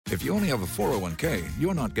If you only have a 401k,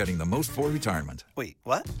 you're not getting the most for retirement. Wait,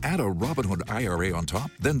 what? Add a Robinhood IRA on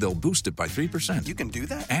top, then they'll boost it by 3%. You can do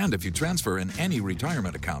that? And if you transfer in any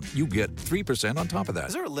retirement account, you get 3% on top of that.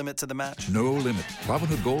 Is there a limit to the match? No limit.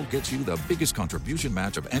 Robinhood Gold gets you the biggest contribution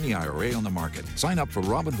match of any IRA on the market. Sign up for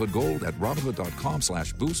Robinhood Gold at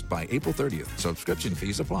Robinhood.com/boost by April 30th. Subscription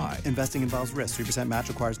fees apply. Investing involves risk. 3% match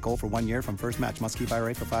requires gold for 1 year from first match. Must keep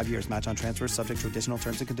IRA for 5 years. Match on transfers subject to additional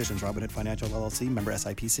terms and conditions. Robinhood Financial LLC, member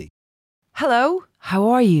SIPC. Hello, how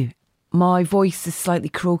are you? My voice is slightly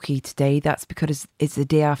croaky today. That's because it's the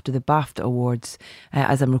day after the BAFTA Awards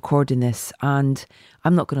as I'm recording this. And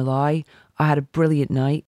I'm not going to lie, I had a brilliant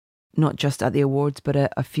night, not just at the awards, but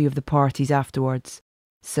a few of the parties afterwards.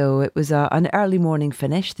 So it was an early morning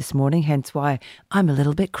finish this morning, hence why I'm a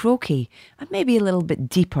little bit croaky and maybe a little bit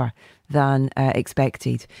deeper than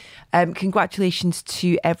expected. Congratulations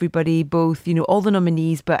to everybody, both, all the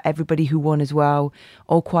nominees, but everybody who won as well.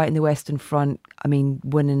 All Quiet in the Western Front,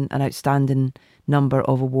 winning an outstanding number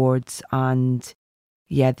of awards. And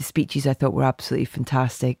yeah, the speeches I thought were absolutely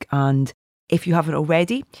fantastic. And if you haven't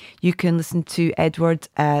already, you can listen to Edward,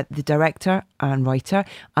 the director and writer,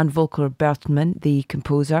 and Volker Bertelmann, the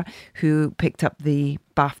composer, who picked up the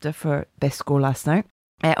BAFTA for Best Score last night,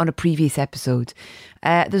 on a previous episode.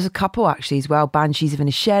 There's a couple actually as well, Banshees of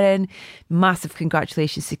Inisherin. Massive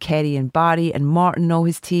congratulations to Kerry and Barry and Martin and all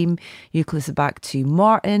his team. You can listen back to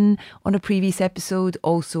Martin on a previous episode.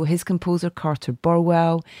 Also his composer, Carter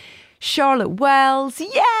Burwell. Charlotte Wells,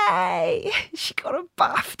 yay! She got a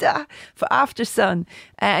BAFTA for After Sun.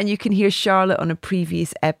 And you can hear Charlotte on a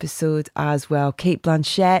previous episode as well. Cate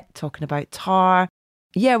Blanchett talking about Tar.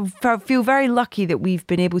 Yeah, I feel very lucky that we've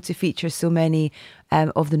been able to feature so many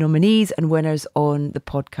of the nominees and winners on the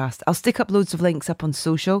podcast. I'll stick up loads of links up on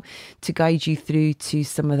social to guide you through to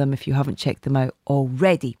some of them if you haven't checked them out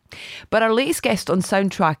already. But our latest guest on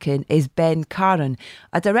soundtracking is Ben Caron,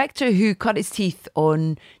 a director who cut his teeth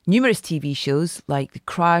on numerous TV shows like The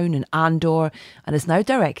Crown and Andor, and has now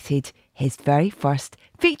directed his very first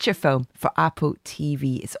feature film for Apple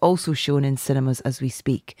TV. It's also shown in cinemas as we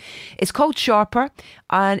speak. It's called Sharper,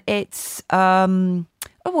 and it's a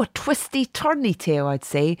twisty-turny tale, I'd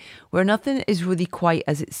say, where nothing is really quite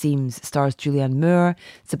as it seems. It stars Julianne Moore,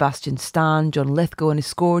 Sebastian, John Lythgow, and is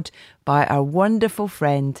scored by our wonderful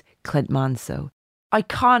friend Clint Mansell. I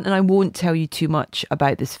can't and I won't tell you too much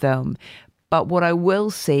about this film, but what I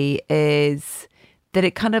will say is that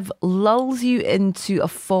it kind of lulls you into a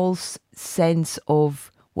false sense of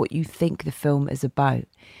what you think the film is about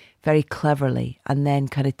very cleverly, and then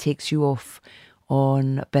kind of takes you off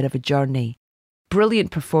on a bit of a journey.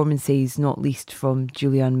 Brilliant performances, not least from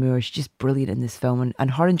Julianne Moore. She's just brilliant in this film,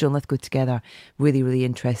 and her and John Lithgow together, really, really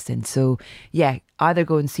interesting. So yeah, either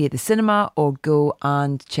go and see it at the cinema or go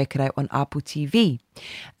and check it out on Apple TV.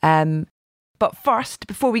 But first,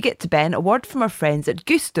 before we get to Ben, a word from our friends at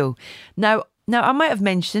Gusto. Now, I might have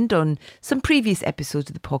mentioned on some previous episodes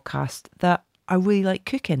of the podcast that I really like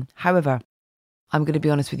cooking. However, I'm going to be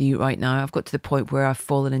honest with you right now. I've got to the point where I've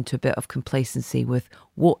fallen into a bit of complacency with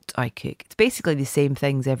what I cook. It's basically the same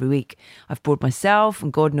things every week. I've bored myself,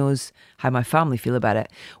 and God knows how my family feel about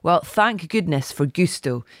it. Well, thank goodness for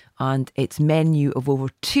Gusto and its menu of over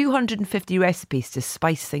 250 recipes to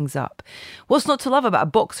spice things up. What's not to love about a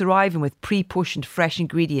box arriving with pre-portioned fresh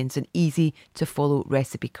ingredients and easy to follow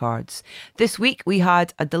recipe cards? This week we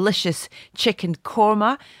had a delicious chicken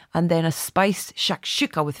korma and then a spiced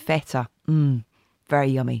shakshuka with feta.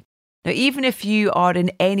 Very yummy. Now, even if you are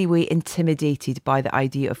in any way intimidated by the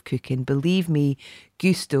idea of cooking, believe me,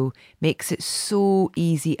 Gusto makes it so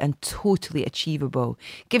easy and totally achievable.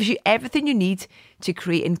 Gives you everything you need to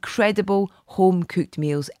create incredible home-cooked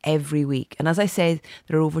meals every week. And as I said,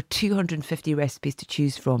 there are over 250 recipes to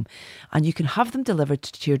choose from, and you can have them delivered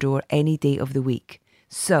to your door any day of the week.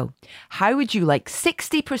 So, how would you like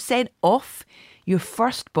 60% off your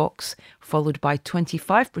first box, followed by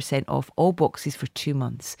 25% off all boxes for 2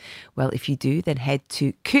 months? Well, if you do, then head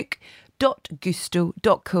to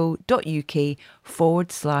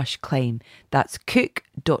cook.gusto.co.uk/claim. That's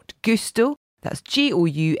cook.gusto, that's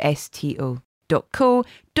gusto.co.uk/claim.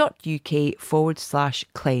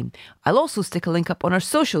 I'll also stick a link up on our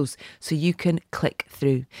socials so you can click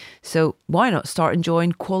through. So why not start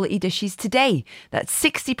enjoying quality dishes today? That's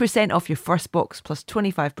 60% off your first box plus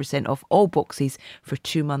 25% off all boxes for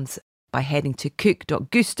 2 months by heading to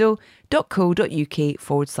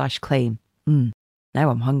cook.gusto.co.uk/claim. Now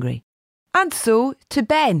I'm hungry. And so to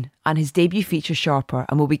Ben and his debut feature Sharper,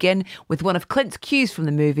 and we'll begin with one of Clint's cues from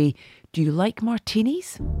the movie. Do you like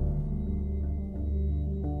martinis?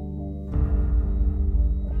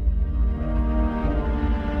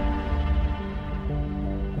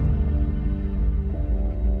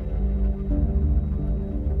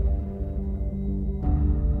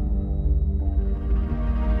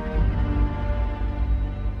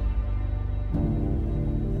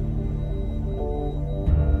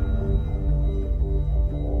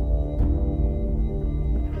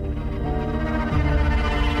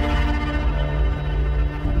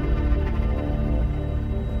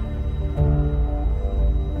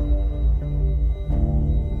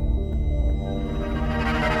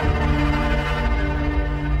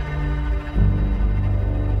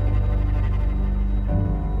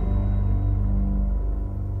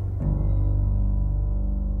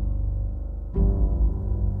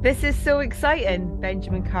 This is so exciting,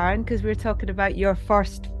 Benjamin Caron, because we're talking about your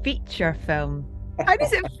first feature film. How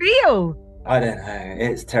does it feel? I don't know.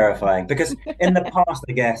 It's terrifying because in the past,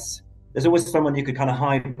 I guess, there's always someone you could kind of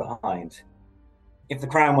hide behind. If The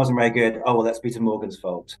Crown wasn't very good, oh, well, that's Peter Morgan's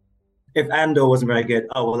fault. If Andor wasn't very good,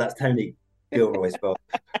 oh, well, that's Tony Gilroy's fault.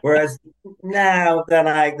 Whereas now, they're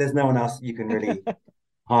like, there's no one else you can really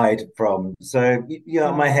hide from. So,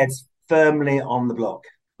 yeah, my head's firmly on the block.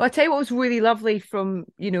 Well, I'll tell you what was really lovely from,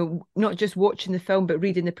 not just watching the film, but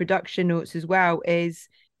reading the production notes as well, is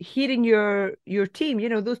hearing your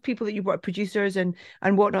team, those people that you work, producers and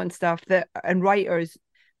whatnot and stuff, and writers,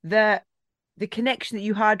 that the connection that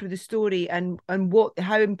you had with the story and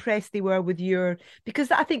how impressed they were with because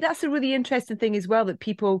I think that's a really interesting thing as well, that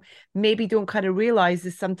people maybe don't kind of realize,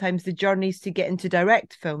 is sometimes the journeys to get into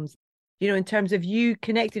direct films, in terms of you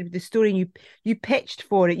connected with the story and you pitched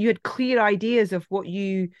for it, you had clear ideas of what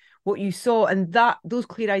you saw, and those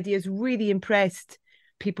clear ideas really impressed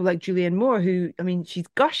people like Julianne Moore, who, I mean, she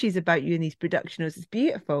gushes about you in these production notes. It's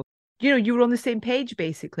beautiful. You were on the same page,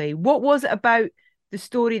 basically. What was it about the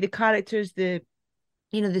story, the characters, the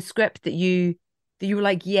script that you were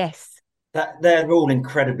like, yes? That they're all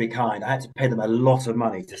incredibly kind. I had to pay them a lot of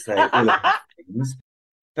money to say all of these things.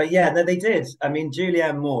 But yeah, they did. I mean,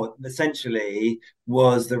 Julianne Moore essentially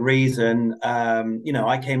was the reason,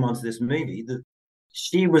 I came onto this movie.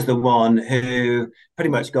 She was the one who pretty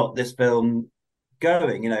much got this film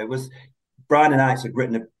going. It was Brian and Alex had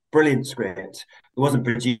written a brilliant script. It wasn't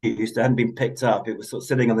produced. It hadn't been picked up. It was sort of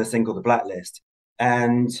sitting on this thing called the Blacklist.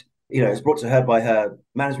 And, it was brought to her by her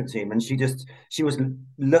management team. And she was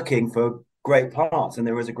looking for great parts. And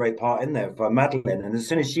there was a great part in there for Madeline. And as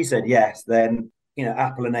soon as she said yes, then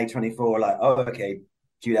Apple and A24 were like, oh, okay,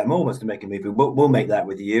 Julianne Moore wants to make a movie. We'll make that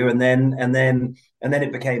with you. And then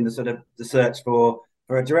it became the sort of the search for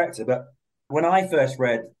a director. But when I first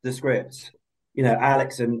read the script,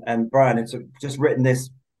 Alex and Brian had sort of just written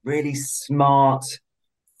this really smart,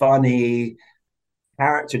 funny,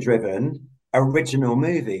 character-driven, original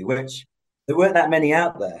movie, which there weren't that many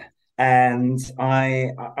out there. And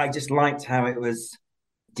I just liked how it was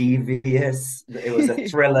devious. It was a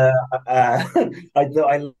thriller.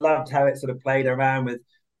 I loved how it sort of played around with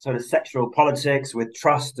sort of sexual politics, with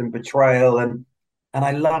trust and betrayal, and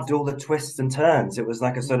I loved all the twists and turns. It was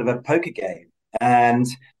like a sort of a poker game. And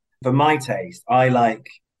for my taste, I like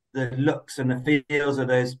the looks and the feels of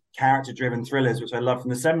those character-driven thrillers, which I love from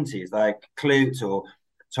the 70s, like Clute or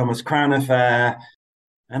Thomas Crown Affair.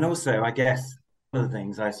 And also, I guess one of the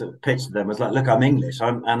things I sort of pitched to them was like, look, I'm English,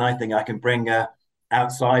 and I think I can bring a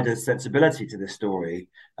outsider's sensibility to this story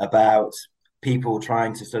about people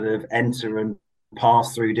trying to sort of enter and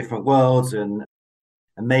pass through different worlds, and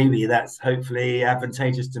maybe that's hopefully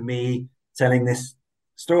advantageous to me telling this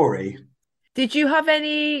story. Did you have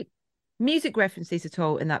any music references at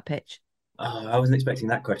all in that pitch? Oh, I wasn't expecting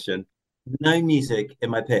that question. No music in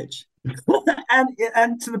my pitch.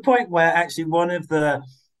 and to the point where actually one of the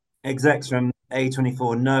execs from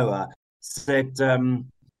A24, Noah, said,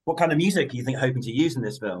 what kind of music are you hoping to use in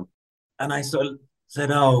this film? And I sort of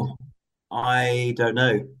said, oh, I don't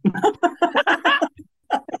know.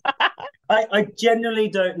 I genuinely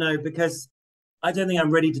don't know, because I don't think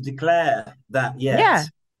I'm ready to declare that yet. Yeah.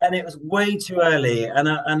 And it was way too early, and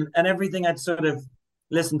everything I'd sort of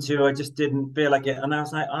listened to, I just didn't feel like it. And I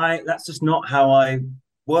was like, that's just not how I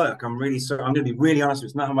work. I'm really sorry. I'm going to be really honest.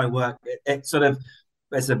 It's not how I work. It's a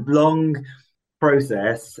long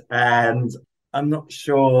process, and I'm not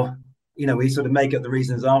sure. We sort of make up the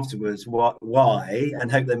reasons afterwards why, and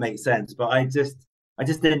hope they make sense. But I just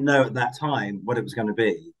didn't know at that time what it was going to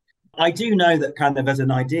be. I do know that kind of as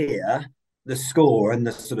an idea, the score and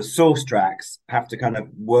the sort of source tracks have to kind of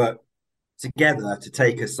work together to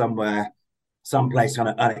take us someplace kind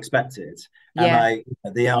of unexpected. Yeah.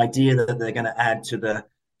 And the idea that they're going to add to the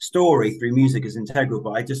story through music is integral,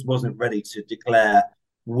 but I just wasn't ready to declare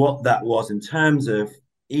what that was in terms of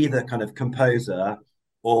either kind of composer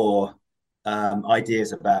or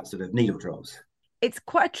ideas about sort of needle drops. It's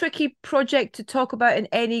quite a tricky project to talk about in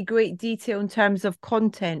any great detail in terms of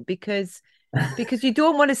content, because you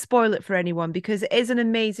don't want to spoil it for anyone, because it is an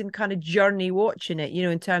amazing kind of journey watching it,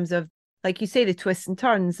 in terms of, like you say, the twists and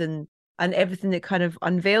turns and everything that kind of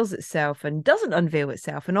unveils itself and doesn't unveil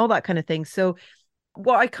itself and all that kind of thing. So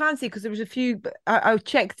what I can't say, because there was a few, I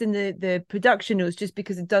checked in the production notes just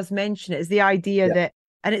because it does mention it, is the idea that,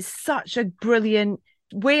 and it's such a brilliant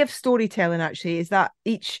way of storytelling actually, is that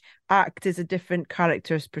each act is a different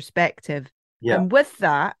character's perspective. Yeah. And with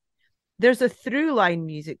that, there's a through line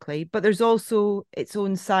musically, but there's also its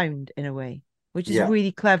own sound in a way, which is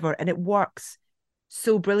really clever, and it works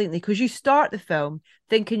so brilliantly, because you start the film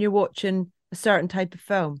thinking you're watching a certain type of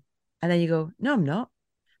film, and then you go, no, I'm not.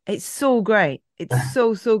 It's so great. It's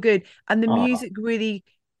so, so good. And the Oh, music really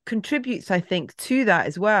contributes, I think, to that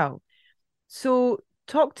as well. So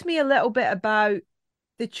talk to me a little bit about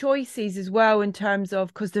the choices as well, in terms of,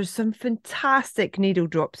 because there's some fantastic needle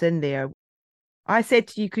drops in there. I said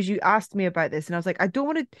to you, because you asked me about this, and I was like, I don't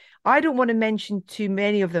want to mention too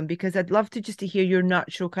many of them, because I'd love to just to hear your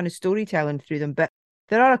natural kind of storytelling through them. But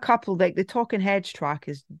there are a couple, like the Talking Heads track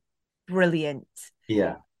is brilliant.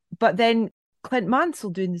 yeah, But then Clint Mansell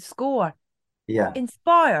doing the score, yeah.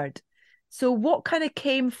 inspired. So what kind of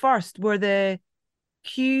came first? Were the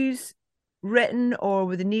cues written, or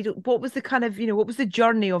were the needle? What was the kind of, what was the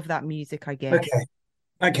journey of that music, I guess?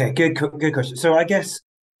 Okay, okay, good question. So I guess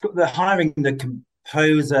the hiring the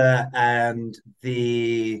composer and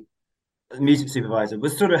the music supervisor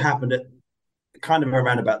was sort of happened at kind of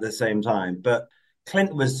around about the same time. But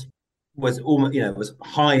Clint was almost, was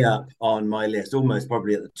high up on my list, almost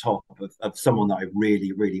probably at the top of someone that I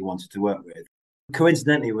really, really wanted to work with.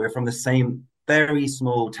 Coincidentally, we're from the same very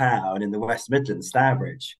small town in the West Midlands,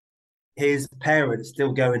 Stourbridge. His parents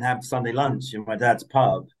still go and have Sunday lunch in my dad's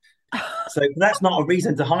pub. So that's not a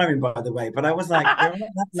reason to hire him, by the way. But I was like, there aren't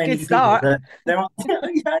that It's a good many people start. that there aren't.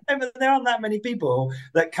 Yeah, there aren't that many people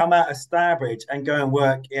that come out of Stourbridge and go and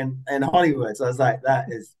work in Hollywood. So I was like, that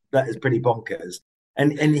is pretty bonkers.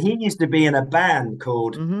 And he used to be in a band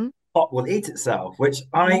called Mm-hmm. Pot Will Eat Itself, which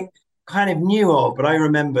I kind of knew of, but I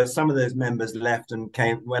remember some of those members left and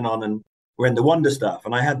went on and were in the Wonder Stuff,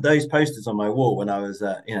 and I had those posters on my wall when I was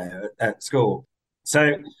at school.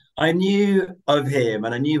 So I knew of him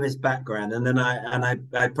and I knew his background, and then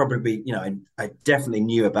I probably I definitely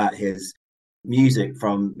knew about his music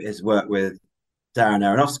from his work with Darren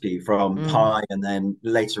Aronofsky from Mm. Pi, and then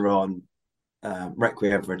later on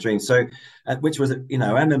Requiem for a Dream. So, which was, I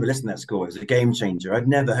remember listening to that score. It was a game changer. I'd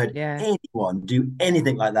never heard Yeah. anyone do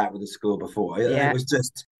anything like that with a score before. It Yeah. was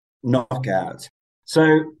just knockout.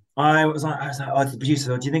 So I was like, oh, the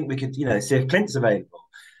producer, do you think we could, see if Clint's available?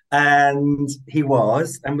 And he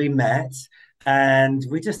was, and we met, and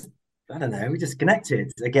I don't know, we just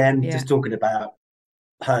connected again, Yeah. just talking about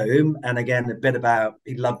home, and again a bit about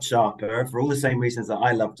he loved Sharper for all the same reasons that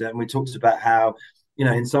I loved it, and we talked about how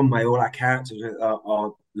in some way all our characters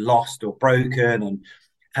are lost or broken, and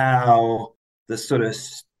how the sort of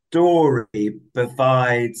story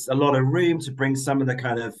provides a lot of room to bring some of the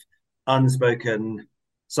kind of unspoken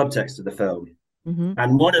subtext of the film. Mm-hmm.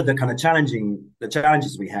 And one of the kind of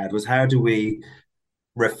challenges we had was, how do we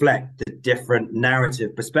reflect the different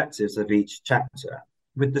narrative perspectives of each chapter?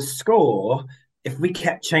 With the score, if we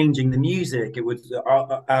kept changing the music, it would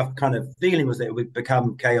our kind of feeling was that it would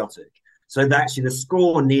become chaotic. So that actually the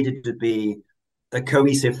score needed to be a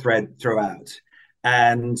cohesive thread throughout,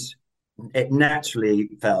 and it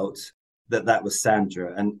naturally felt that was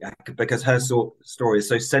Sandra, and because her story is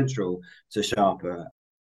so central to Sharper,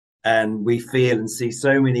 and we feel and see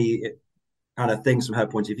so many kind of things from her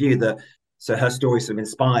point of view, that so her story sort of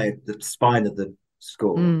inspired the spine of the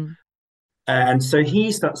score. Mm. And so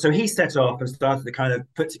he set off and started to kind of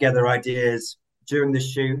put together ideas during the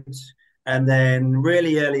shoot. And then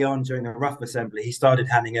really early on during the rough assembly, he started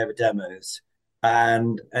handing over demos.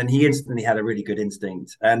 And he instantly had a really good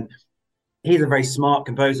instinct. And he's a very smart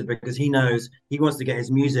composer, because he knows he wants to get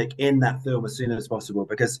his music in that film as soon as possible,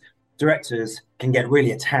 because directors can get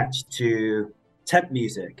really attached to temp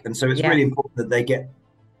music. And so it's really important that they get,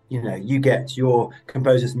 you get your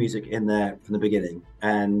composer's music in there from the beginning.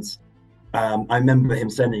 And I remember him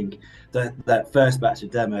sending that first batch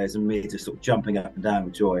of demos, and me just sort of jumping up and down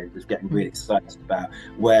with joy, and just getting really excited about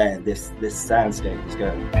where this soundscape was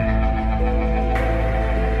going.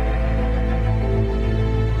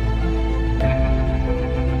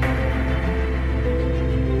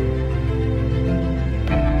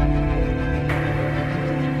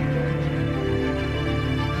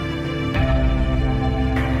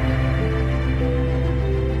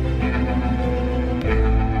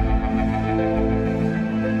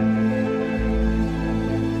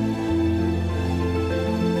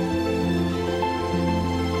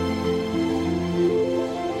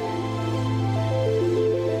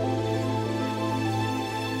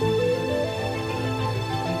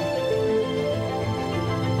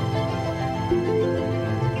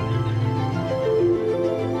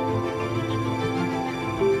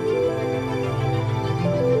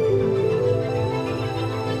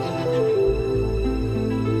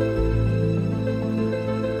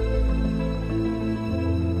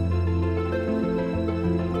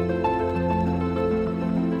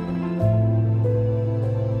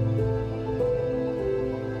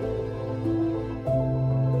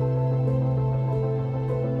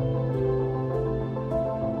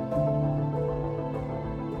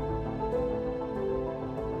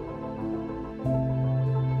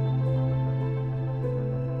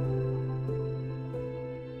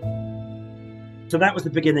 So that was the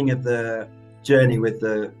beginning of the journey with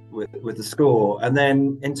the score. And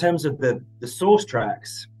then in terms of the source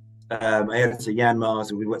tracks, I editor Jan Mars,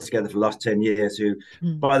 and we worked together for the last 10 years, who,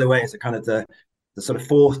 by the way, is a kind of the sort of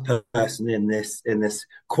fourth person in this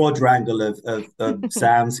quadrangle of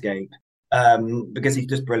soundscape, because he's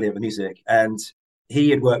just brilliant with music. And he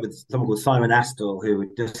had worked with someone called Simon Astle, who had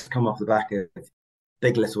just come off the back of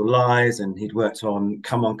Big Little Lies, and he'd worked on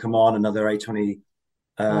Come On, Come On, another A24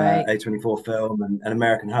 film, and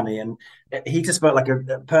American Honey. And he just felt like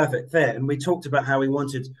a perfect fit. And we talked about how we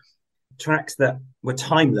wanted tracks that were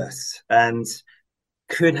timeless and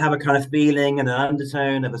could have a kind of feeling and an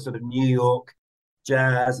undertone of a sort of New York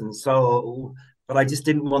jazz and soul, but I just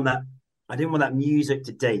didn't want that. I didn't want that music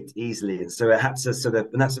to date easily, and so it had to sort of,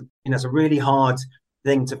 and that's a really hard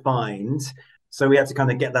thing to find. So we had to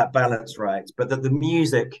kind of get that balance right, but that the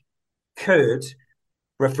music could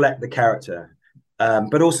reflect the character,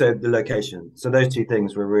 but also the location. So those two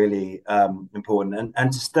things were really important,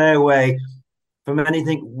 and to stay away from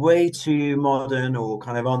anything way too modern or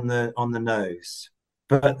kind of on the nose,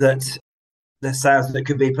 but that the sounds that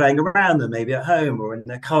could be playing around them, maybe at home or in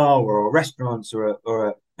their car or restaurants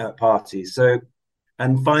or at parties. So,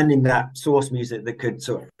 and finding that source music that could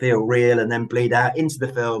sort of feel real and then bleed out into the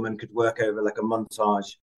film and could work over like a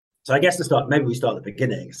montage. So I guess maybe we start at the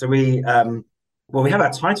beginning. So we have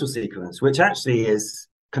our title sequence, which actually is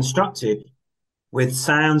constructed with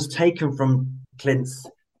sounds taken from Clint's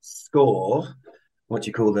score. What do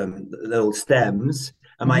you call them? The little stems.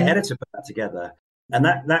 And my editor put that together. And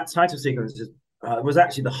that title sequence was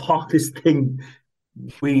actually the hardest thing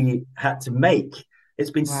we had to make.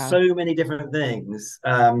 It's been so many different things.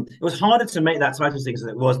 It was harder to make that title sequence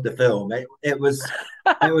than it was the film. It was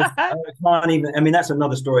I can't even. I mean, that's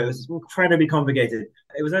another story. It was incredibly complicated.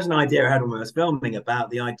 It was just an idea I had when I was filming about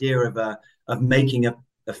the idea of making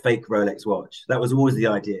a fake Rolex watch. That was always the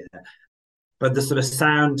idea. But the sort of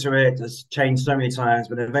sound to it has changed so many times.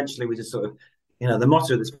 But eventually, we just sort of, the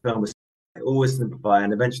motto of this film was always simplify,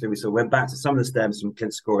 and eventually we sort of went back to some of the stems from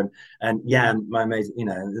Clint's score, and Jan, my amazing,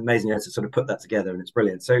 amazing editor, sort of put that together, and it's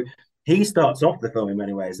brilliant. So he starts off the film in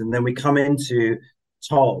many ways, and then we come into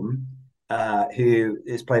Tom, who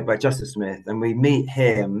is played by Justice Smith, and we meet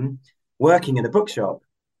him working in a bookshop,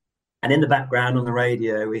 and in the background on the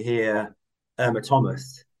radio we hear Irma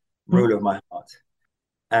Thomas, Ruler of My Heart,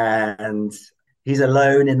 and he's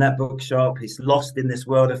alone in that bookshop. He's lost in this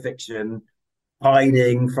world of fiction,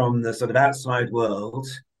 hiding from the sort of outside world,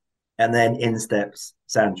 and then in steps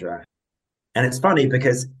Sandra. And it's funny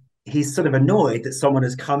because he's sort of annoyed that someone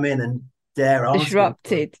has come in and dare ask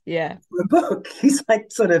disrupted for a book. He's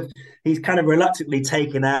he's kind of reluctantly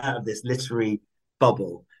taken out of this literary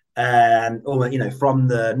bubble, and from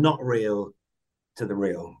the not real to the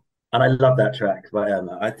real. And I love that track by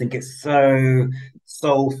Emma. I think it's so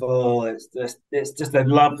soulful. It's just a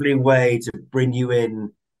lovely way to bring you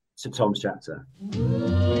in to Tom's chapter.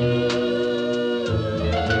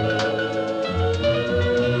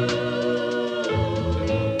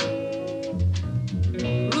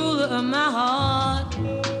 Ruler of my heart,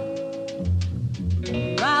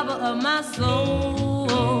 robber of my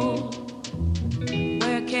soul,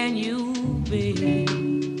 where can you be?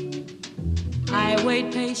 I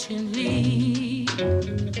wait patiently.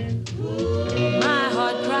 My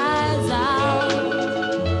heart cries out,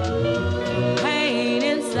 pain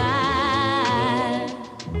inside.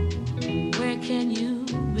 Where can you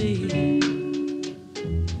be?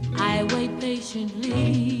 I wait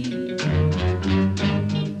patiently.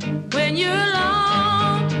 When you're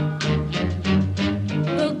alone,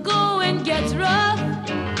 the going gets rough.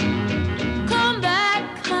 Come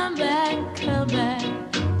back, come back, come back.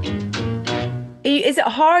 Is it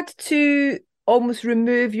hard to almost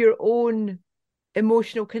remove your own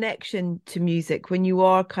emotional connection to music when you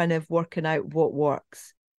are kind of working out what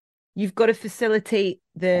works? You've got to facilitate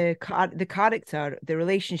the character, the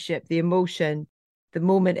relationship, the emotion, the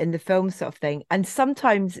moment in the film sort of thing. And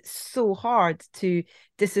sometimes it's so hard to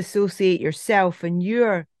disassociate yourself and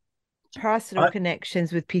your personal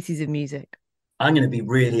connections with pieces of music. I'm going to be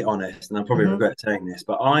really honest, and I'll probably regret saying this,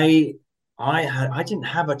 but I didn't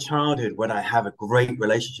have a childhood when I have a great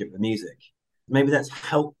relationship with music. Maybe that's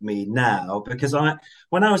helped me now, because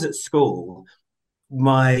when I was at school,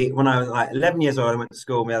 when I was like 11 years old, I went to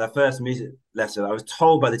school. We had our first music lesson. I was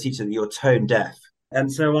told by the teacher that you're tone deaf, and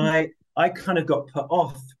so I kind of got put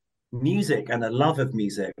off music and the love of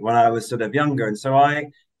music when I was sort of younger. And so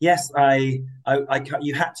you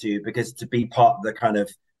had to, because to be part of the kind of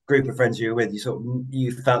group of friends you were with,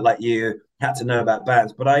 you felt like you had to know about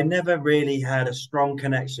bands, but I never really had a strong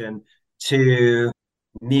connection to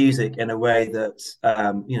music in a way that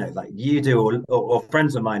like you do, or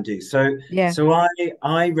friends of mine do. So Yeah. so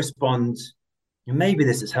I respond. Maybe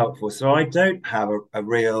this is helpful. So I don't have a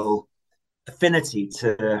real affinity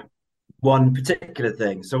to one particular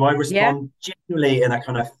thing. So I Yeah. respond generally in a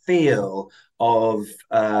kind of feel of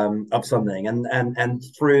something, and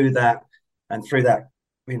through that, through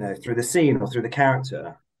the scene or through the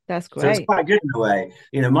character. That's So it's great. quite good in a way.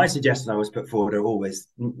 My suggestions I always put forward are always,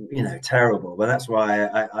 terrible. But that's why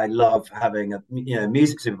I love having a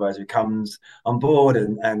music supervisor who comes on board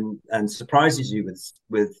and surprises you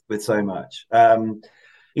with so much.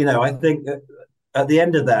 I think at the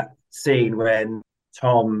end of that scene when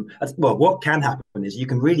what can happen is you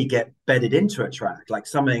can really get bedded into a track, like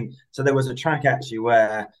something. So there was a track actually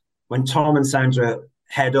where when Tom and Sandra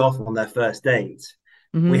head off on their first date,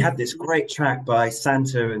 we had this great track by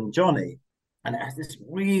Santa and Johnny, and it has this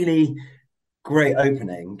really great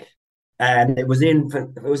opening, and it was in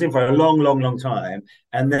for a long time.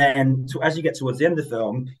 And then as you get towards the end of the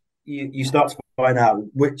film, you start to find out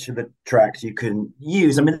which of the tracks you can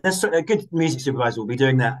use. I mean, there's a good music supervisor will be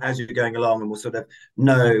doing that as you're going along, and will sort of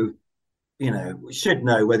know, should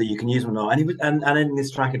know whether you can use them or not. And then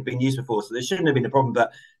this track had been used before, so there shouldn't have been a problem.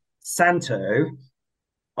 But Santa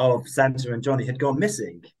and Johnny had gone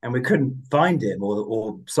missing, and we couldn't find him,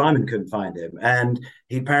 or Simon couldn't find him, and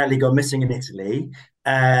he apparently gone missing in Italy.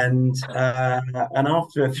 And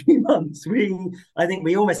after a few months, I think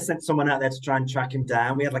we almost sent someone out there to try and track him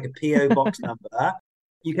down. We had like a PO box number.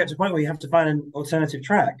 You get to a point where you have to find an alternative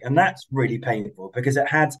track, and that's really painful because there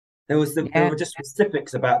were just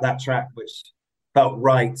specifics about that track which felt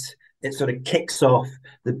right. It sort of kicks off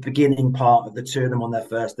the beginning part of the two of them on their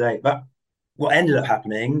first date. But what ended up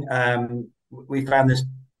happening, we found this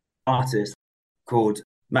artist called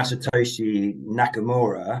Masatoshi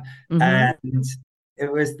Nakamura, and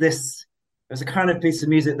it was a kind of piece of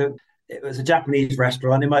music that it was a Japanese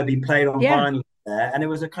restaurant. It might have been played on vinyl there, and it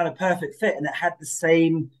was a kind of perfect fit, and it had those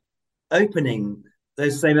same opening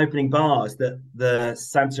bars that the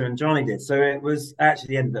Santa and Johnny did. So it was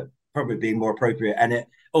actually ended up probably being more appropriate, and it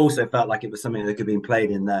also felt like it was something that could be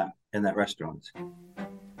played in that restaurant.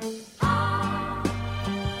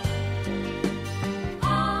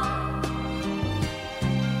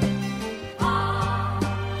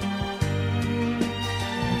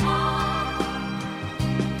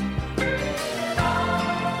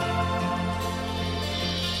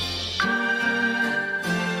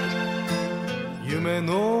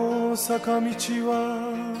坂道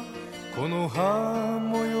はこの葉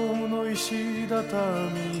模様の石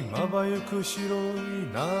畳まばゆく白い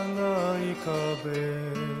長い壁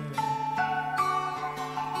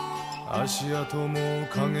足跡も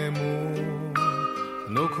影も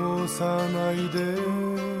残さないで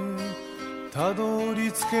たど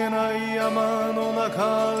り着けない山の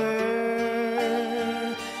中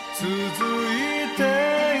へ続いてい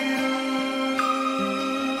る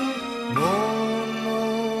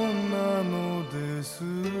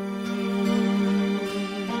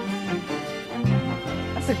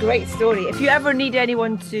That's a great story. If you ever need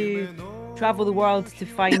anyone to travel the world to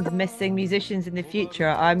find missing musicians in the future,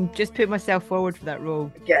 I'm just putting myself forward for that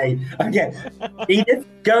role. Okay. Edith,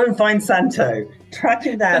 go and find Santo, track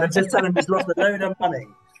him down, and just tell him he's lost a load of money.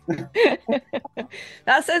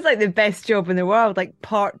 That sounds like the best job in the world, like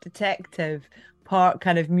part detective, part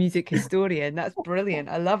kind of music historian. That's brilliant.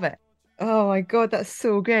 I love it. Oh my God, that's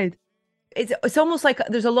so good. It's almost like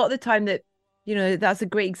there's a lot of the time that, that's a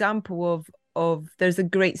great example of there's a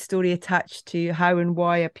great story attached to how and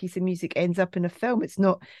why a piece of music ends up in a film. It's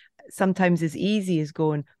not sometimes as easy as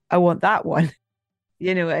going, I want that one,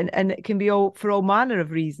 and it can be for all manner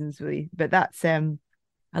of reasons, really. But that's I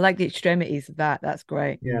like the extremities of that. That's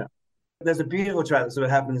great. Yeah. There's a beautiful track that sort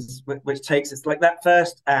of happens, which takes us like that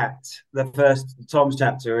first act, the first Tom's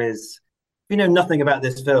chapter is, if you know nothing about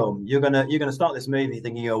this film, you're gonna start this movie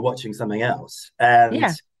thinking you're watching something else, and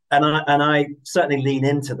I certainly lean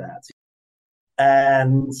into that.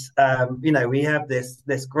 And we have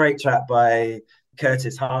this great track by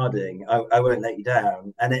Curtis Harding, I Won't Let You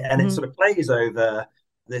Down, and it sort of plays over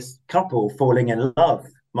this couple falling in love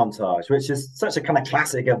montage, which is such a kind of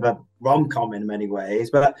classic of a rom-com in many ways,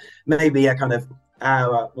 but maybe a kind of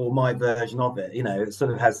my version of it. It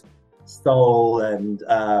sort of has soul, and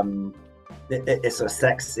it's sort of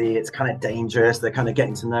sexy, it's kind of dangerous, they're kind of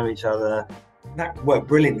getting to know each other. That worked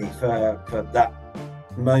brilliantly for that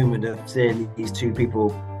moment of seeing these two people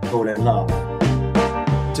fall in love.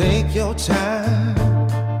 Take your time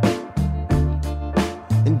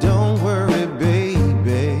and don't worry,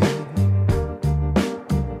 baby.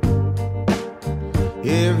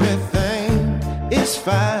 Everything is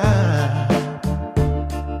fine.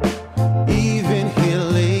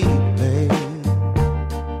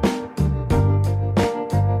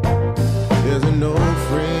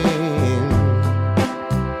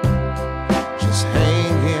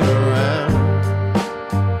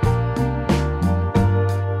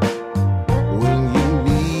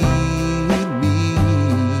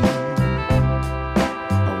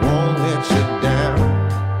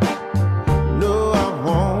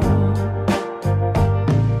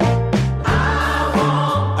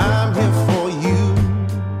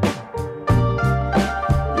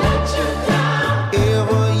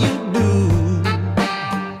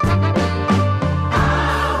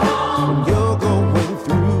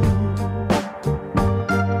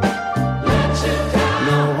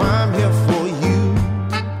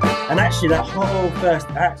 actually, that whole first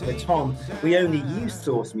act with Tom, we only used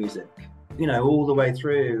source music, all the way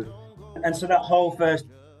through. And so that whole first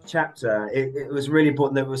chapter, it was really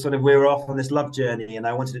important that we were off on this love journey, and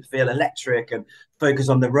I wanted it to feel electric and focus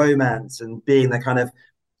on the romance and being the kind of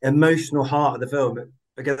emotional heart of the film,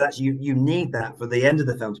 because actually you need that for the end of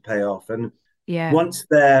the film to pay off. And once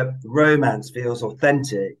their romance feels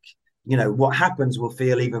authentic, what happens will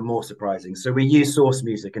feel even more surprising. So we use source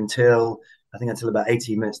music until about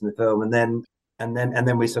 18 minutes in the film, and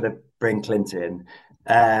then we sort of bring Clint in.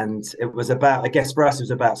 And it was about, I guess for us, it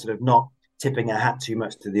was about sort of not tipping our hat too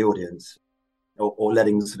much to the audience, or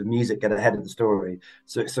letting the sort of music get ahead of the story.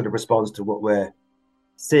 So it sort of responds to what we're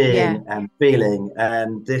seeing and feeling.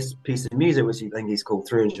 And this piece of music, which I think he's called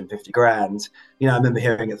 350 Grand, I remember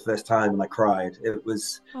hearing it the first time and I cried. It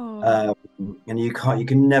was, and you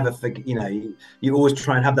can never forget, you always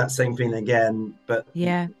try and have that same feeling again, but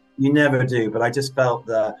you never do. But I just felt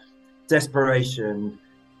the desperation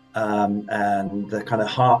and the kind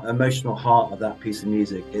of emotional heart of that piece of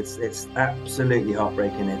music. It's absolutely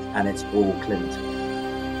heartbreaking, and it's all Clint.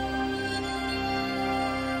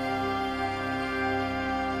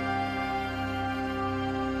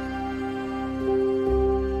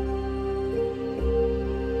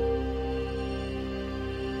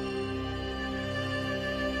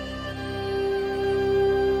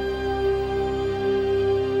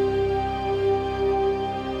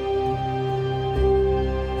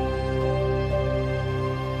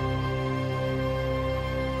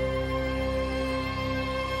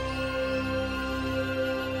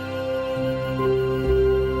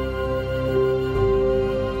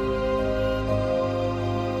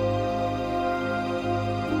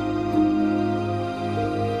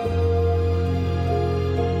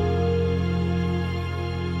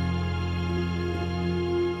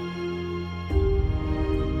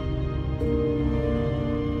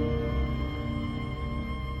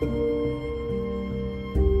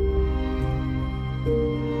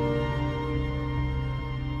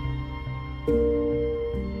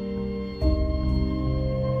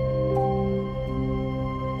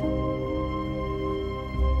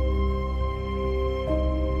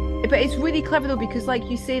 But it's really clever though, because like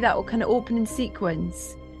you say, that kind of opening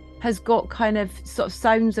sequence has got kind of sort of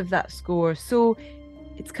sounds of that score, so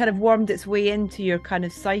it's kind of wormed its way into your kind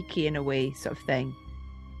of psyche in a way, sort of thing.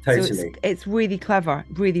 Totally. So it's really clever,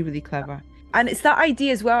 really, really clever. And it's that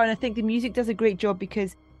idea as well, and I think the music does a great job,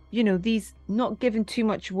 because these, not given too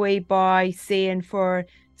much away by saying, for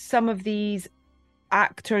some of these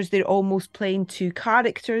actors, they're almost playing two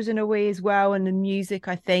characters in a way as well, and the music,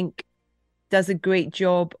 I think, does a great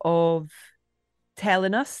job of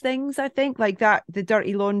telling us things. I think, like the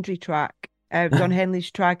Dirty Laundry track, Don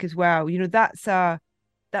Henley's track as well, that's that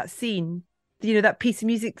scene, that piece of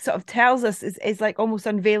music sort of tells us, is like almost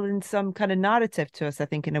unveiling some kind of narrative to us, I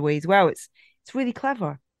think, in a way as well. It's really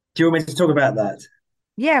clever. Do you want me to talk about that?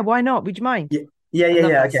 Yeah, why not? Would you mind?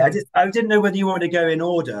 Yeah. Okay, I didn't know whether you wanted to go in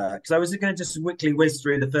order, because I was going to just quickly whiz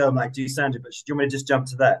through the film like do Sandra, but do you want me to just jump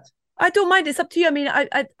to that? I don't mind. It's up to you. I mean,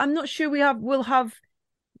 I'm not sure we'll have.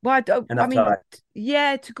 Well, time.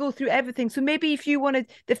 Yeah, to go through everything. So maybe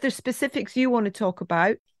if there's specifics you want to talk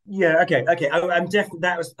about. Yeah. Okay. I'm definitely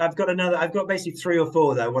I've got basically 3 or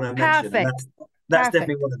 4 that I want to mention. Perfect. That's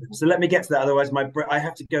definitely one of them. So let me get to that. Otherwise, I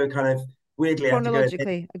have to go kind of weirdly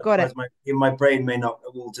chronologically. I got it. My brain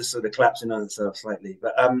will just sort of collapse in on itself slightly.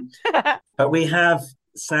 But but we have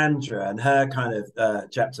Sandra and her kind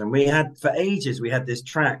of chapter, and we had this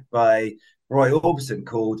track by Roy Orbison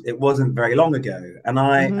called "It Wasn't Very Long Ago," and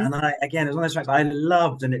I again, it was one of those tracks I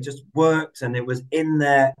loved, and it just worked, and it was in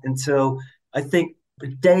there until I think the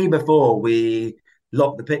day before we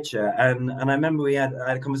locked the picture. And I remember I had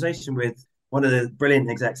a conversation with one of the brilliant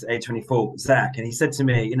execs at A24, Zach, and he said to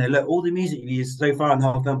me, look, all the music you've used so far in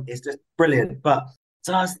the whole film is just brilliant, but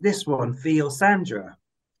does this one feel Sandra?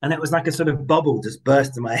 And it was like a sort of bubble just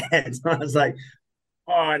burst in my head. I was like,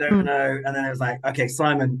 oh, I don't know. And then it was like, okay,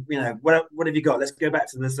 Simon, what have you got? Let's go back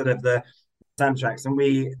to the sort of the soundtracks. And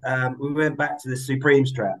we went back to the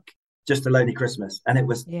Supremes track, Just a Lonely Christmas. And it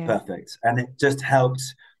was perfect. And it just helped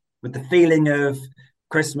with the feeling of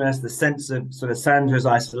Christmas, the sense of sort of Sandra's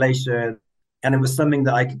isolation. And it was something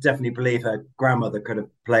that I could definitely believe her grandmother could have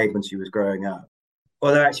played when she was growing up.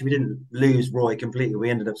 Although actually we didn't lose Roy completely. We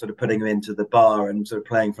ended up sort of putting him into the bar and sort of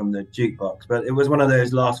playing from the jukebox. But it was one of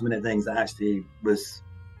those last minute things that actually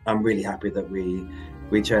I'm really happy that we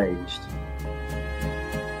changed.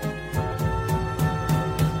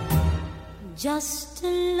 Just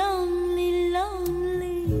a lonely,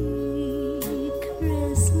 lonely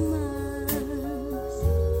Christmas.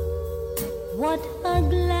 What a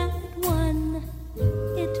glad one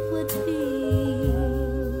it would be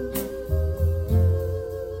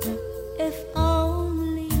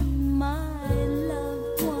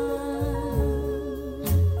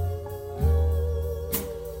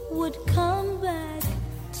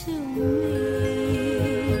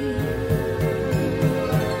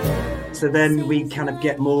so then we kind of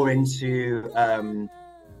get more into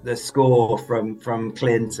the score from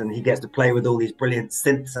Clint, and he gets to play with all these brilliant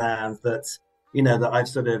synth sounds that, you know, that I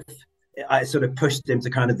sort of pushed him to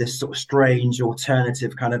kind of this sort of strange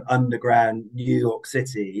alternative kind of underground New York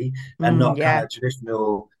City, and not kind of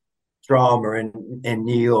traditional drama in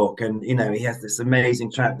New York. And, you know, he has this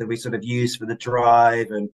amazing track that we sort of use for the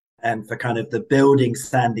drive and for kind of the building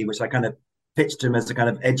Sandy, which I kind of pitched him as a kind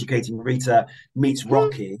of educating Rita meets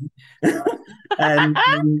Rocky. and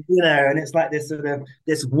you know, and it's like this sort of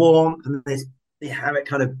this warmth, and how it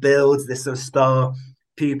kind of builds this sort of star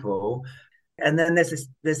pupil. And then there's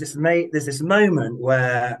this moment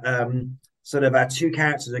where sort of our two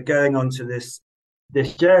characters are going on to this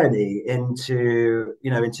journey into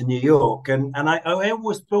New York, and I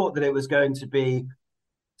always thought that it was going to be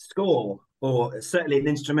score, or certainly an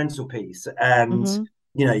instrumental piece, and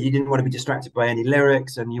you know, you didn't want to be distracted by any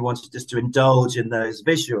lyrics, and you wanted just to indulge in those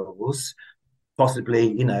visuals,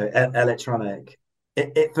 possibly, you know, electronic.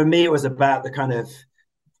 It for me, it was about the kind of,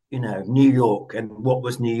 you know, New York, and what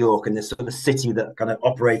was New York, and this sort of city that kind of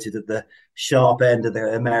operated at the sharp end of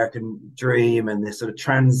the American dream, and this sort of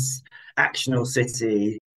transactional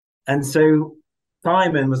city. And so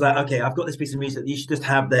Simon was like, okay, I've got this piece of music that you should just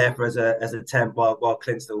have there for as a temp while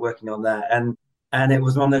Clint's still working on that. And it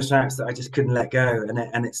was one of those tracks that I just couldn't let go,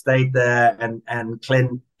 and it stayed there. And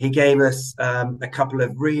Clint, he gave us a couple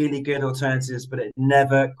of really good alternatives, but it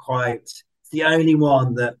never quite. It's the only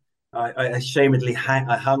one that I ashamedly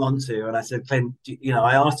I hung on to. And I said, Clint, you know,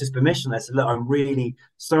 I asked his permission. I said, look, I'm really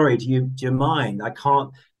sorry. Do you mind? I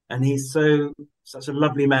can't. And he's such a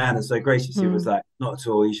lovely man and so gracious. He was like, not at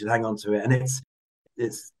all. You should hang on to it. And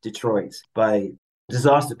it's Detroit by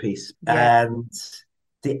Disaster Piece, and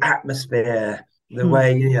the atmosphere. The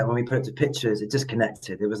way, you know, when we put it to pictures, it just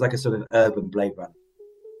connected. It was like a sort of urban Blade Runner.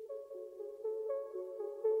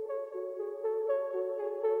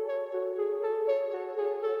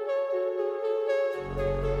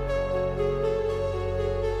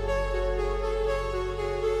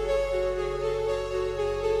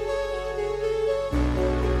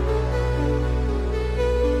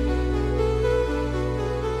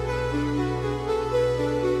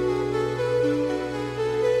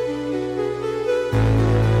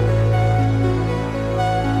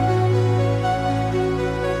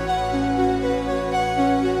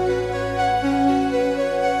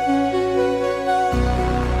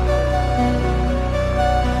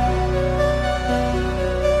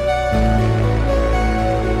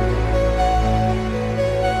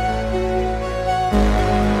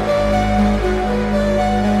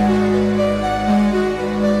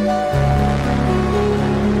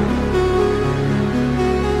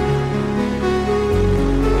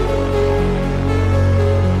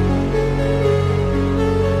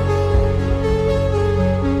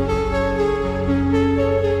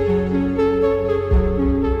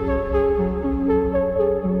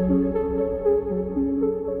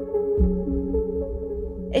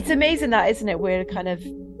 It's amazing that, isn't it, where kind of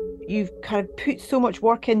you've kind of put so much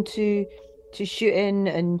work into shooting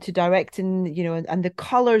and to directing, you know, and the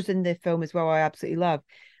colors in the film as well, I absolutely love.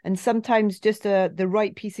 And sometimes just the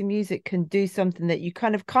right piece of music can do something that you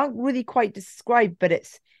kind of can't really quite describe, but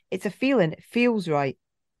it's a feeling. It feels right.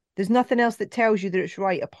 There's nothing else that tells you that it's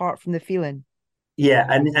right apart from the feeling. Yeah,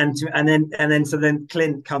 and then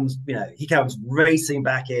Clint comes, you know, he comes racing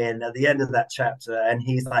back in at the end of that chapter, and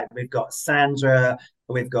he's like, we've got Sandra,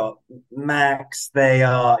 we've got Max. They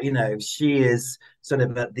are, you know, she is sort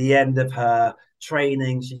of at the end of her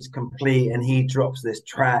training, she's complete, and he drops this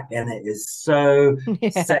track, and it is so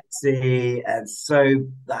sexy and so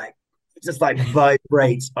like just like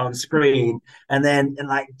vibrates on screen. And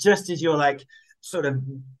like just as you're like sort of,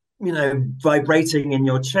 you know, vibrating in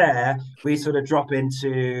your chair, we sort of drop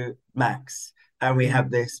into Max, and we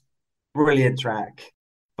have this brilliant track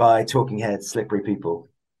by Talking Heads, Slippery People.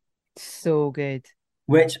 So good.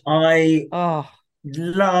 Which I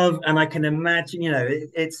love, and I can imagine, you know,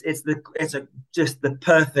 it's just the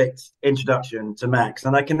perfect introduction to Max.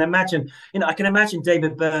 And I can imagine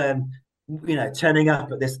David Byrne, you know, turning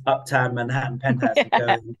up at this uptown Manhattan penthouse and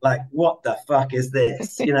going like, what the fuck is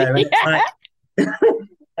this? You know, and it's like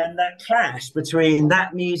and that clash between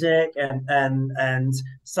that music and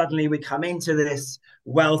suddenly we come into this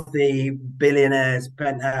wealthy billionaire's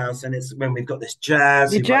penthouse, and it's when we've got this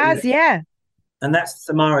jazz. And that's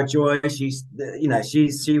Samara Joy. She's, you know,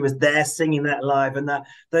 she was there singing that live, and that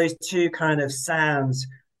those two kind of sounds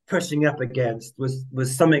pushing up against was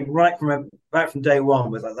something right from day one.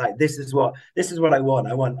 Was like this is what I want.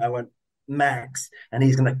 I want Max, and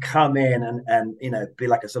he's going to come in and you know, be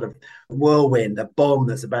like a sort of whirlwind, a bomb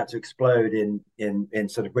that's about to explode in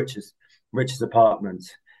sort of Richard's Rich's apartment.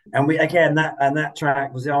 And that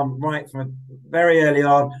track was on right from very early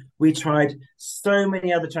on. We tried so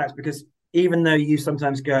many other tracks because even though you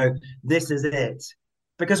sometimes go, this is it,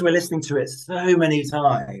 because we're listening to it so many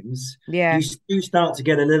times, you start to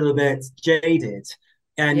get a little bit jaded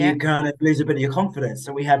and you kind of lose a bit of your confidence.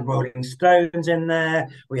 So we had Rolling Stones in there,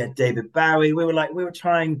 we had David Bowie. We were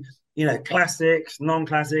trying, classics,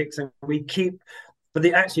 non-classics, and we keep, but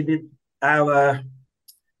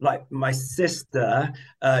like my sister,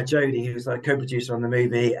 Jodie, who's like co-producer on the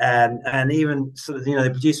movie, and even sort of, the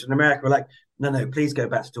producer in America were like, no, please go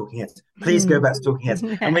back to Talking Heads. Please go back to Talking Heads.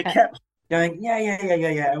 And we kept going,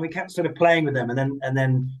 yeah. And we kept sort of playing with them. And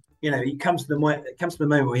then it comes to the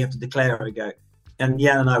moment where you have to declare it and go. And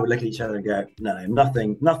Jan and I would look at each other and go, no,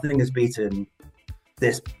 nothing has beaten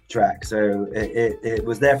this track. So it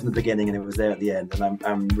was there from the beginning and it was there at the end. And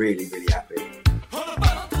I'm really, really happy.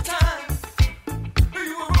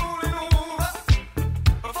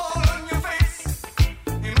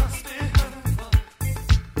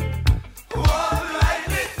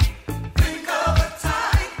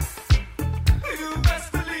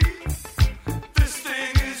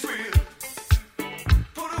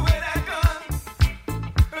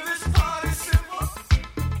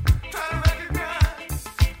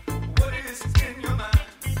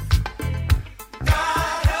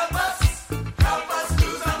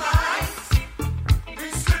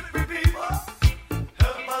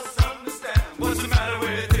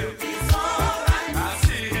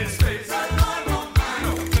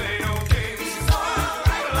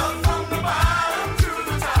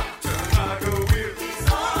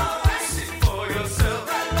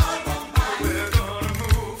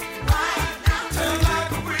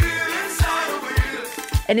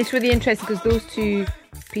 And it's really interesting because those two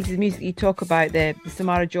pieces of music you talk about, the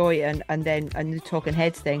Samara Joy and the Talking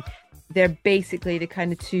Heads thing, they're basically the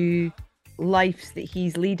kind of two lives that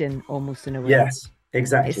he's leading almost in a way. Yes,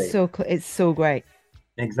 exactly. It's so great.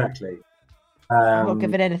 Exactly. I'm not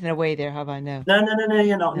giving anything away there, have I? No. No,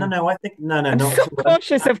 you're not. No, I think no. I'm not so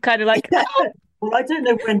cautious of kind of like. Well, I don't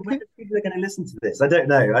know when people are going to listen to this. I don't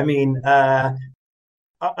know. I mean,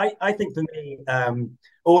 I think for me,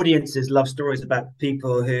 audiences love stories about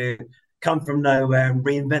people who come from nowhere and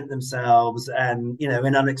reinvent themselves, and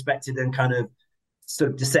in unexpected and kind of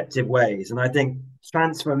sort of deceptive ways. And I think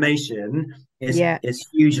transformation is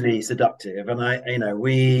hugely seductive. And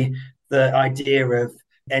the idea of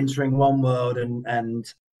entering one world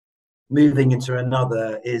and moving into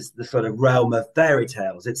another is the sort of realm of fairy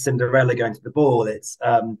tales. It's Cinderella going to the ball. It's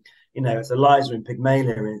it's Eliza in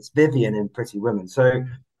Pygmalion, and it's Vivian in Pretty Women. So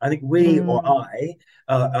I think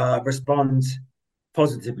I respond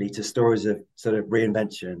positively to stories of sort of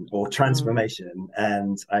reinvention or transformation,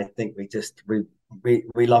 and I think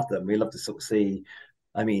we love them. We love to sort of see.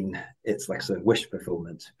 I mean, it's like sort of wish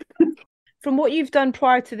fulfillment. From what you've done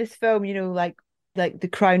prior to this film, like the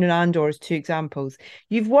Crown and Andor as two examples,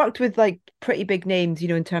 you've worked with like pretty big names,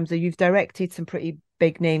 in terms of you've directed some pretty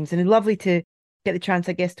big names, and it's lovely to get the chance,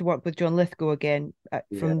 I guess, to work with John Lythgow again,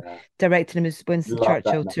 from directing him as Winston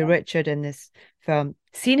Churchill to Richard in this film.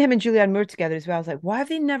 Seeing him and Julianne Moore together as well, I was like, why have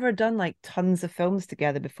they never done like tons of films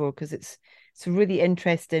together before? Because it's a really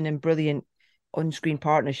interesting and brilliant on-screen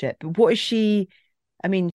partnership. But what is she? I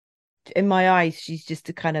mean, in my eyes, she's just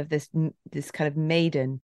a kind of this kind of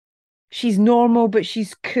maiden. She's normal, but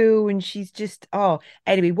she's cool, and she's just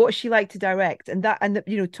anyway. What's she like to direct? And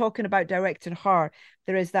talking about directing her,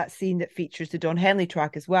 there is that scene that features the Don Henley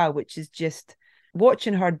track as well, which is just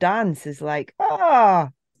watching her dance is like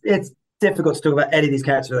It's difficult to talk about any of these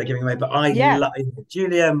characters without giving away, but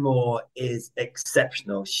Julianne Moore is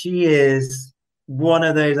exceptional. She is one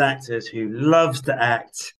of those actors who loves to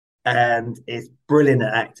act and is brilliant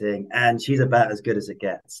at acting, and she's about as good as it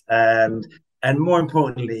gets. And more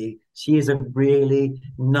importantly, she is a really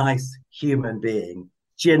nice human being,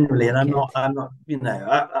 generally. And I'm not,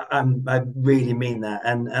 I really mean that.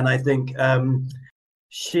 And I think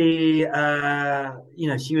she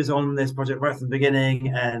was on this project right from the beginning,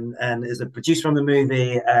 and is a producer on the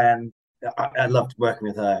movie, and I loved working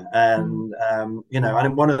with her. And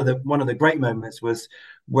and one of the great moments was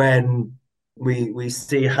when we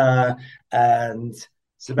see her and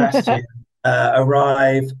Sebastian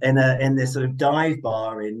arrive in this sort of dive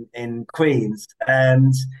bar in Queens,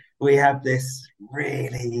 and we have this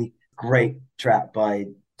really great track by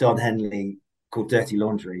Don Henley called Dirty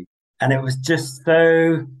Laundry, and it was just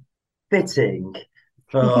so fitting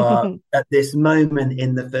for at this moment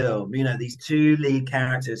in the film, these two lead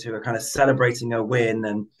characters who are kind of celebrating a win,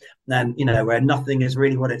 and where nothing is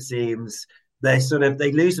really what it seems.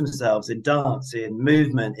 they lose themselves in dance, in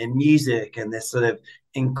movement, in music, and this sort of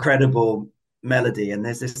incredible melody. And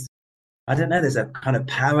there's this, I don't know, there's a kind of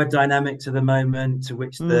power dynamic to the moment to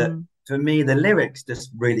which for me the lyrics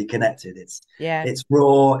just really connected. It's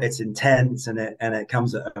raw, it's intense, and it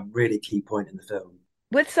comes at a really key point in the film.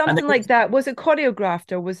 With something like that, was it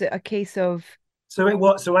choreographed or was it a case of? So it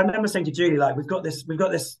was. So I remember saying to Julie, like, we've got this.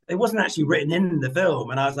 It wasn't actually written in the film,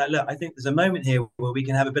 and I was like, look, I think there's a moment here where we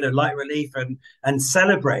can have a bit of light relief and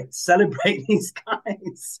celebrate these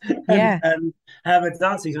guys, and have a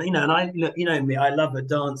dancing. You know, and I look, you know me, I love a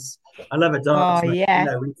dance. Oh, yeah.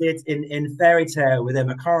 You know, we did in Fairy Tale with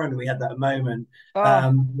Emma Corrin, we had that moment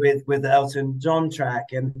with the Elton John track,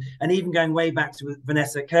 and even going way back to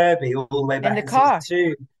Vanessa Kirby, all the way back in the car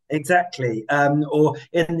too. Exactly. Or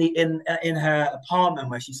in her apartment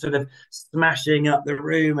where she's sort of smashing up the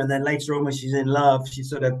room, and then later on when she's in love, she's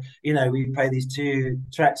sort of, you know, we play these two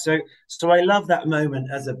tracks. So I love that moment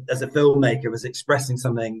as a filmmaker, was expressing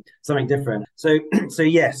something different. So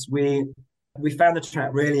yes, we found the track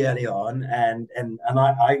really early on, and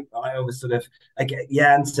I always sort of,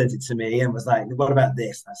 Jan sent it to me and was like, what about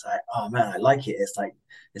this? And I was like, oh man, I like it. It's like,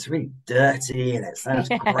 it's really dirty and it sounds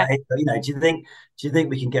great, but you know, do you think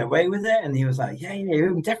we can get away with it? And he was like, yeah, we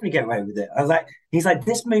can definitely get away with it. I was like, he's like,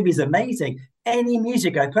 this movie's amazing. Any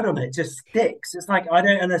music I put on it just sticks. It's like, I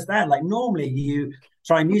don't understand. Like normally you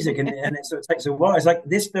try music and it sort of takes a while. It's like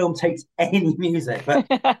this film takes any music. But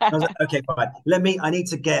I was like, okay, fine. I need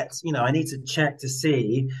to check to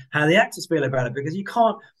see how the actors feel about it, because you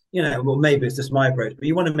can't, you know, well, maybe it's just my approach, but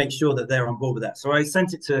you want to make sure that they're on board with that. So I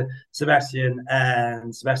sent it to Sebastian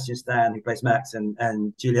Stan, who plays Max, and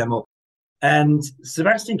Julianne Moore. And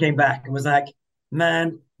Sebastian came back and was like,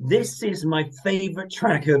 man, this is my favorite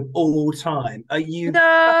track of all time. Are you?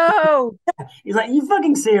 No. He's like, you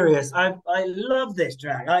fucking serious? I love this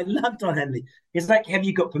track. I love Don Henley. He's like, have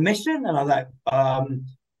you got permission? And I was like,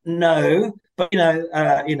 no. But you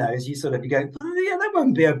know, as you sort of, you go, yeah, that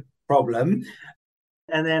wouldn't be a problem.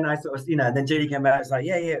 And then I sort of, you know, and then Julie came out. It's like,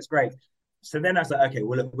 yeah, it's great. So then I was like, okay,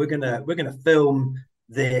 well, look, we're gonna film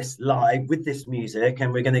this live with this music,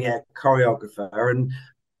 and we're gonna get a choreographer. And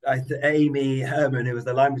Amy Herman, who was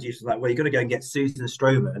the line producer, was like, well, you've got to go and get Susan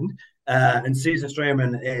Stroman. And Susan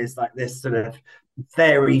Stroman is like this sort of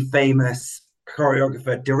very famous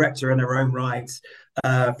choreographer, director in her own right,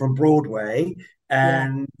 from Broadway.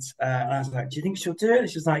 And I was like, do you think she'll do it? And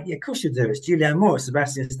she was like, yeah, of course she'll do it. It's Julianne Moore,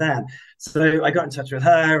 Sebastian Stan. So I got in touch with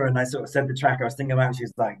her and I sort of said the track I was thinking about. And she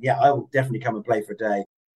was like, yeah, I will definitely come and play for a day.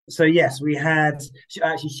 So yes, we had,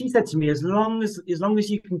 she said to me, as long as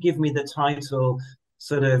you can give me the title,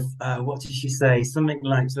 sort of, what did she say? Something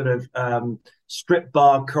like sort of strip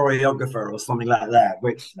bar choreographer or something like that,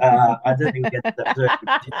 which I don't think we get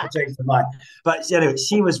to change the mind. But anyway,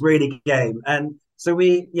 she was really game. And so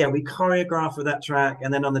we choreographed for that track,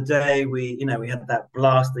 and then on the day we had that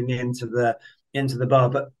blasting into the bar.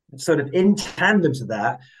 But sort of in tandem to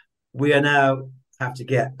that, we are now have to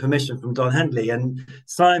get permission from Don Henley and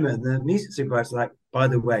Simon, the music supervisor. Like, by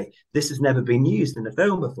the way, this has never been used in a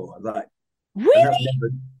film before. I'm like, really?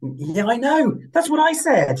 Yeah, I know. That's what I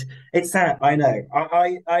said. It's sad. I know.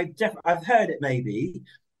 I've heard it maybe.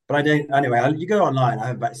 But I don't. Anyway, you go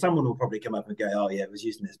online. Someone will probably come up and go, "Oh yeah, it was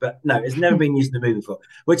used in this." But no, it's never been used in a movie before,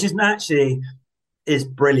 which is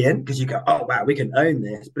brilliant because you go, "Oh wow, we can own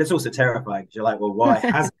this." But it's also terrifying because you're like, "Well, why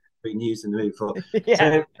hasn't it been used in the movie before?"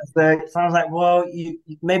 So I was like, "Well,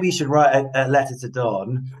 maybe you should write a letter to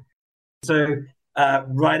Don." So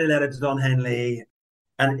write a letter to Don Henley,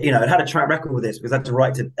 and it had a track record with this because I had to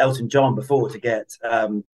write to Elton John before to get.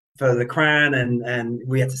 For the Crown, and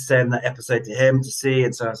we had to send that episode to him to see,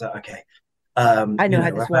 and so I was like, okay, I know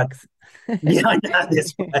how this works. Yeah, I know how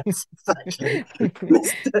this works. Exactly.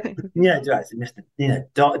 Mr.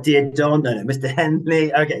 Dear Don, no, Mr.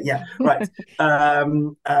 Henley. Okay, yeah, right.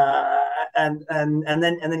 And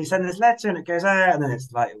then you send this letter, and it goes out, and then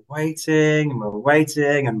it's like waiting, and we're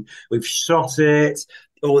waiting, and we've shot it.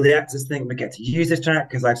 All the actors think we get to use this track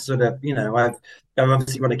because I've sort of, I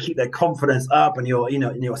obviously want to keep their confidence up, and you're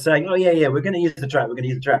saying, oh yeah, we're going to use the track,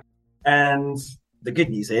 And the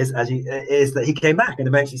good news is that he came back and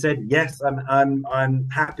eventually said, yes, I'm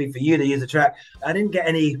happy for you to use the track. I didn't get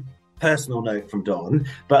any personal note from Don,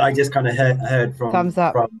 but I just kind of heard from thumbs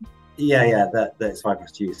up. That it's fine for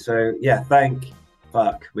us to use. So yeah, thank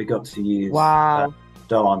fuck we got to use. Wow.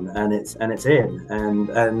 Don, and it's in, and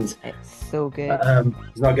it's so good.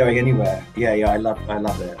 It's not going anywhere. Yeah, I love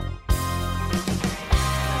it.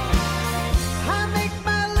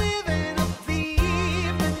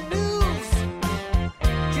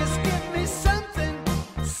 Just give me something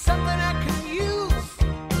I can use.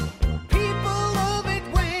 People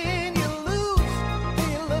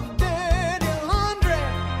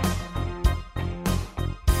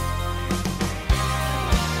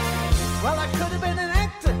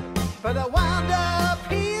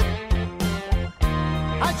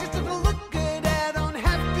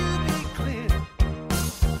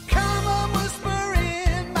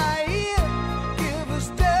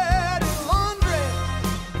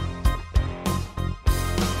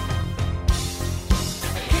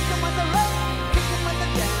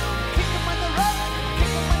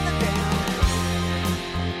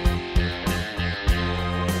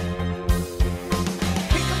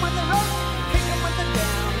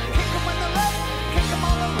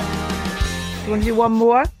you want to do one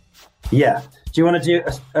more? Yeah. Do you want to do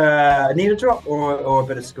a needle drop or a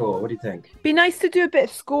bit of score? What do you think? Be nice to do a bit of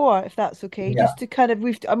score if that's okay. Yeah. Just to kind of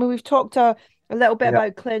we've talked a little bit Yeah.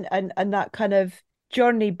 about Clint and that kind of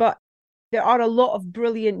journey, but there are a lot of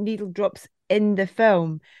brilliant needle drops in the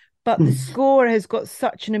film. But the score has got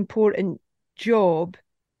such an important job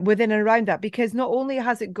within and around that, because not only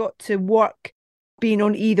has it got to work being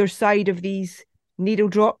on either side of these needle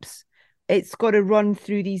drops, it's got to run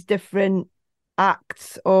through these different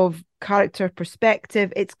acts of character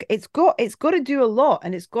perspective. It's got to do a lot,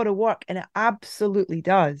 and it's got to work, and it absolutely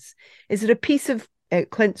does. Is it a piece of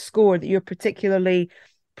Clint's score that you're particularly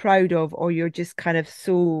proud of, or you're just kind of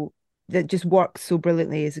so that just works so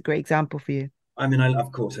brilliantly is a great example for you? I mean,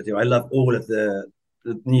 of course I do. I love all of the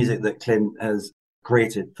music that Clint has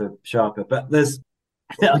created for Sharper, but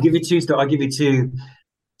I'll give you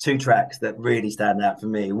two tracks that really stand out for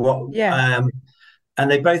me. And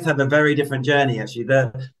they both have a very different journey, actually.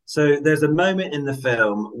 So there's a moment in the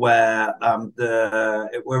film where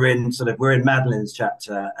we're in Madeline's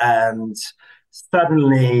chapter, and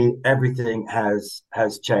suddenly everything has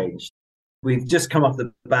changed. We've just come off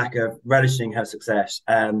the back of relishing her success,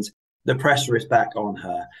 and the pressure is back on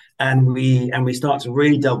her, and we start to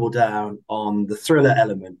really double down on the thriller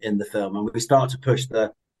element in the film, and we start to push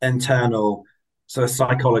the internal sort of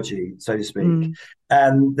psychology, so to speak.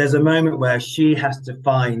 And there's a moment where she has to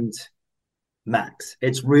find Max.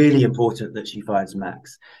 It's really important that she finds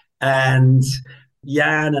Max. And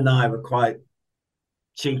Jan and I were quite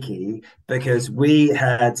cheeky, because we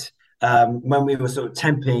had, when we were sort of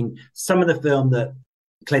temping some of the film that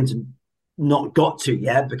Clinton not got to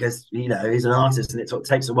yet, because he's an artist and it sort of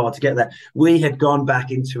takes a while to get there, we had gone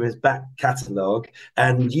back into his back catalogue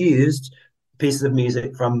and used pieces of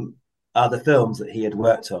music from other films that he had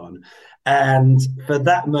worked on. And for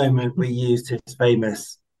that moment, we used his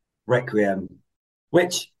famous Requiem,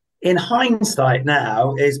 which in hindsight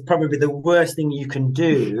now is probably the worst thing you can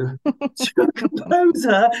do to a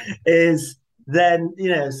composer, is then,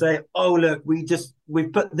 say, oh, look, we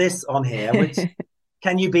put this on here, which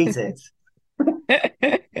can you beat it?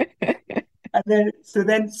 And then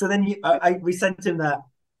we sent him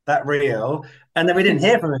that reel, and then we didn't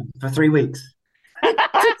hear from him for 3 weeks.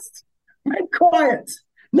 Just went quiet,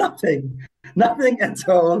 nothing at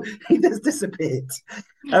all. He just disappeared,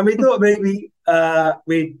 and we thought maybe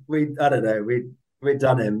we I don't know, we'd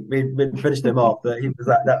done him, we'd finished him off, but he was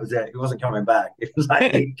like, that was it. He wasn't coming back. It was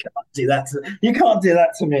like, you can't do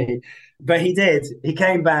that to me. But he did. He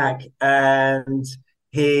came back, and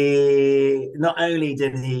he not only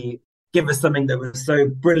did he give us something that was so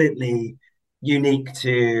brilliantly unique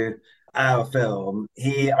to our film,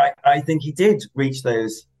 I think he did reach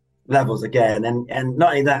those levels again, and not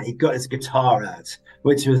only that, he got his guitar out,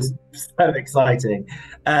 which was so exciting,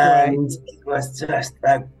 and it was just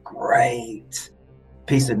a great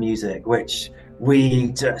piece of music, which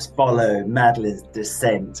we just follow Madeline's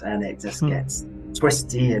descent, and it just gets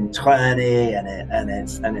twisty and turny,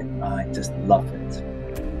 and I just love it.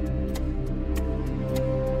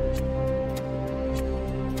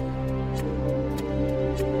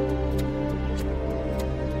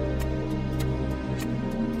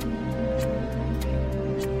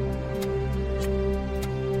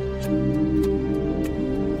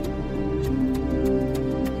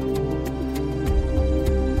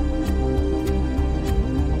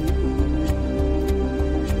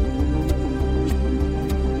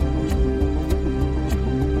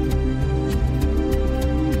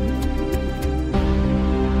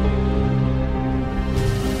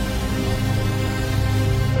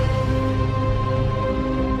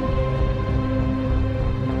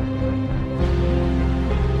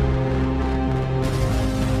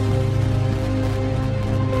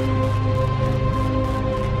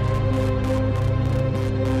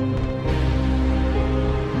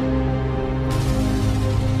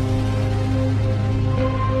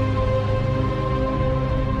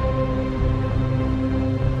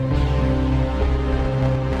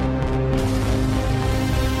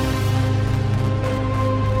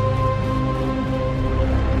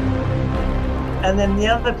 And then the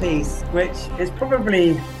other piece, which is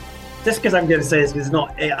probably, just because I'm going to say this, because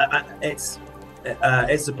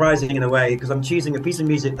it's surprising in a way, because I'm choosing a piece of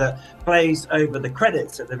music that plays over the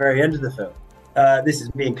credits at the very end of the film. This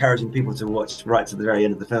is me encouraging people to watch right to the very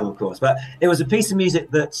end of the film, of course. But it was a piece of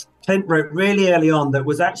music that Clint wrote really early on that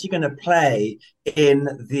was actually going to play in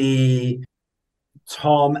the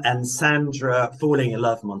Tom and Sandra falling in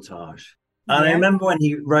love montage. And I remember when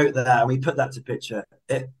he wrote that and we put that to picture,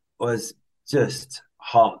 it was just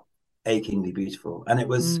heart-achingly beautiful, and it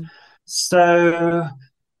was so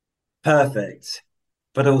perfect,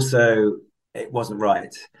 but also it wasn't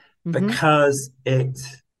right Mm-hmm. because it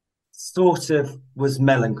sort of was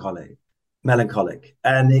melancholic,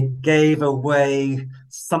 and it gave away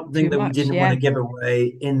something Too that we much, didn't want yeah. to give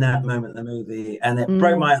away in that moment in the movie, and it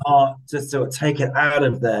broke Mm. my heart to sort of take it out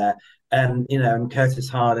of there. And and Curtis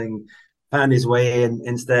Harding found his way in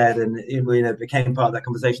instead, and became part of that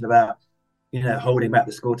conversation about holding back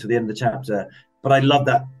the score to the end of the chapter. But I love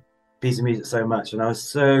that piece of music so much, and I was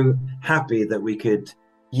so happy that we could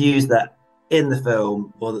use that in the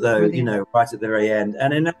film, although Brilliant. right at the very end.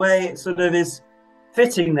 And in a way, it sort of is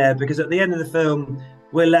fitting there because at the end of the film,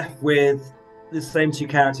 we're left with the same two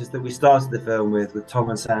characters that we started the film with Tom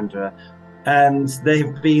and Sandra, and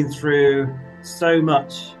they've been through so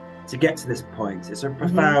much to get to this point. It's a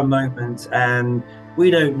profound moment, and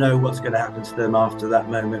we don't know what's going to happen to them after that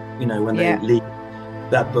moment, when they leave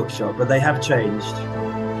that bookshop, but they have changed.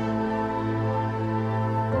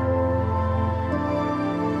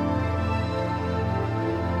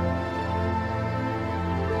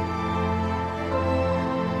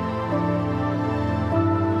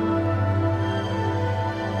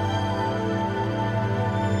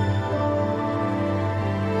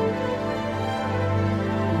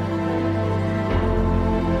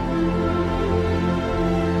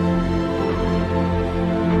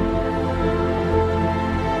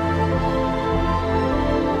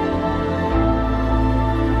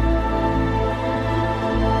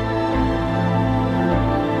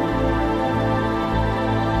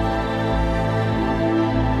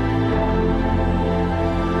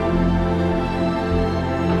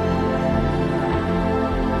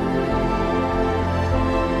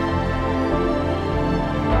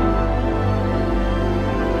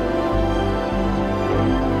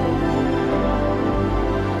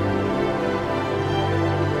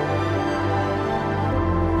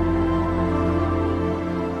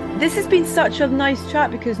 This has been such a nice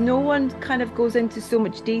chat because no one kind of goes into so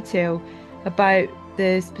much detail about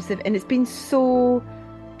the specific, and it's been so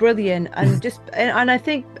brilliant. And and I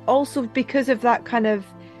think also because of that kind of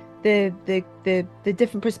the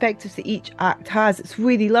different perspectives that each act has, it's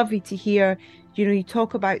really lovely to hear, you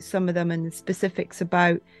talk about some of them and the specifics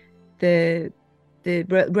about the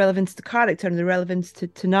relevance to character and the relevance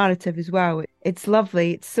to narrative as well. It's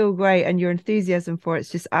lovely. It's so great. And your enthusiasm for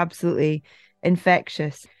it's just absolutely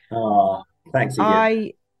infectious. Oh, thanks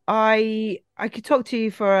again. I could talk to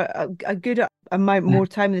you for a good amount more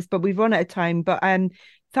time in this, but we've run out of time. But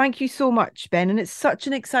thank you so much, Ben. And it's such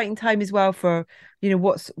an exciting time as well for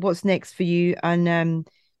what's next for you. And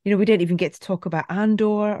we didn't even get to talk about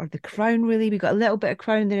Andor or the Crown. Really, we got a little bit of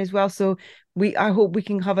Crown there as well. So I hope we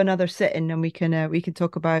can have another sit-in and we can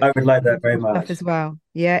talk about I would like that very stuff much. as well.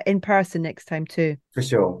 Yeah, in person next time too. For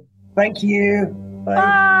sure. Thank you.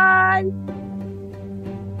 Bye.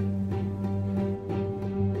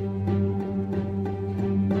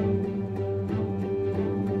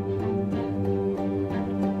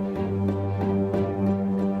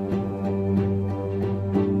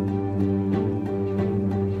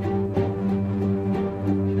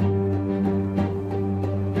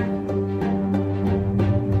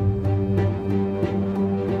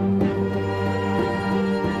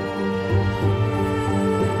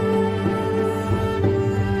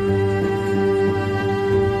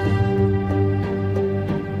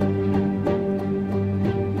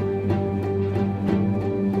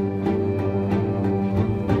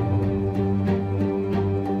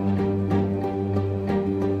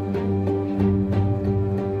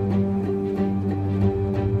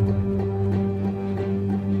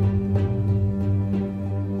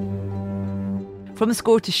 From the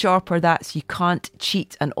score to Sharper, that's You Can't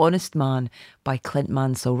Cheat an Honest Man by Clint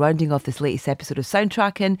Mansell, rounding off this latest episode of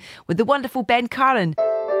Soundtracking with the wonderful Ben Caron.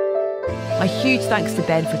 A huge thanks to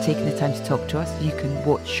Ben for taking the time to talk to us. You can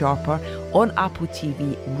watch Sharper on Apple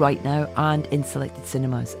TV right now and in selected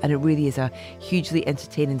cinemas, and it really is a hugely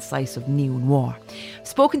entertaining slice of neo-noir. I've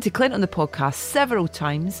spoken to Clint on the podcast several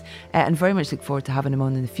times and very much look forward to having him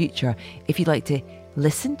on in the future. If you'd like to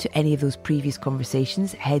listen to any of those previous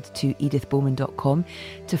conversations, head to edithbowman.com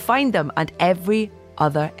to find them and every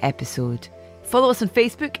other episode. Follow us on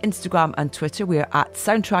Facebook, Instagram and Twitter. We are at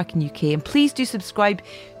Soundtracking UK, and please do subscribe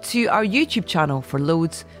to our YouTube channel for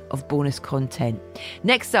loads of bonus content.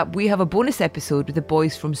 Next up, we have a bonus episode with the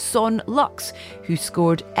boys from Son Lux, who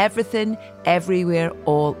scored Everything, Everywhere,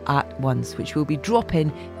 All at Once, which will be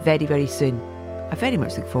dropping very, very soon. I very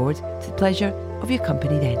much look forward to the pleasure of your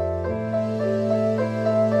company then.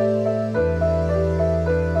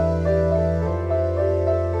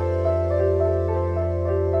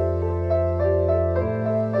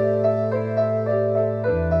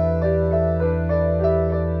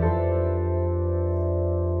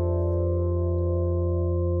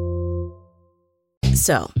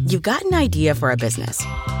 So, you've got an idea for a business,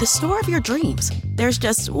 the store of your dreams. There's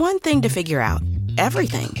just one thing to figure out: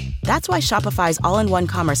 everything. That's why Shopify's all-in-one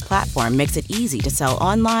commerce platform makes it easy to sell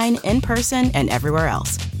online, in person, and everywhere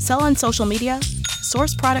else. Sell on social media,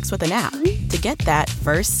 source products with an app to get that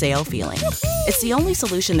first sale feeling. It's the only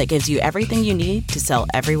solution that gives you everything you need to sell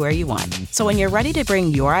everywhere you want. So when you're ready to bring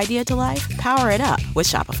your idea to life, power it up with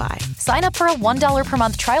Shopify. Sign up for a $1 per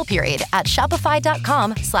month trial period at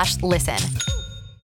shopify.com/listen.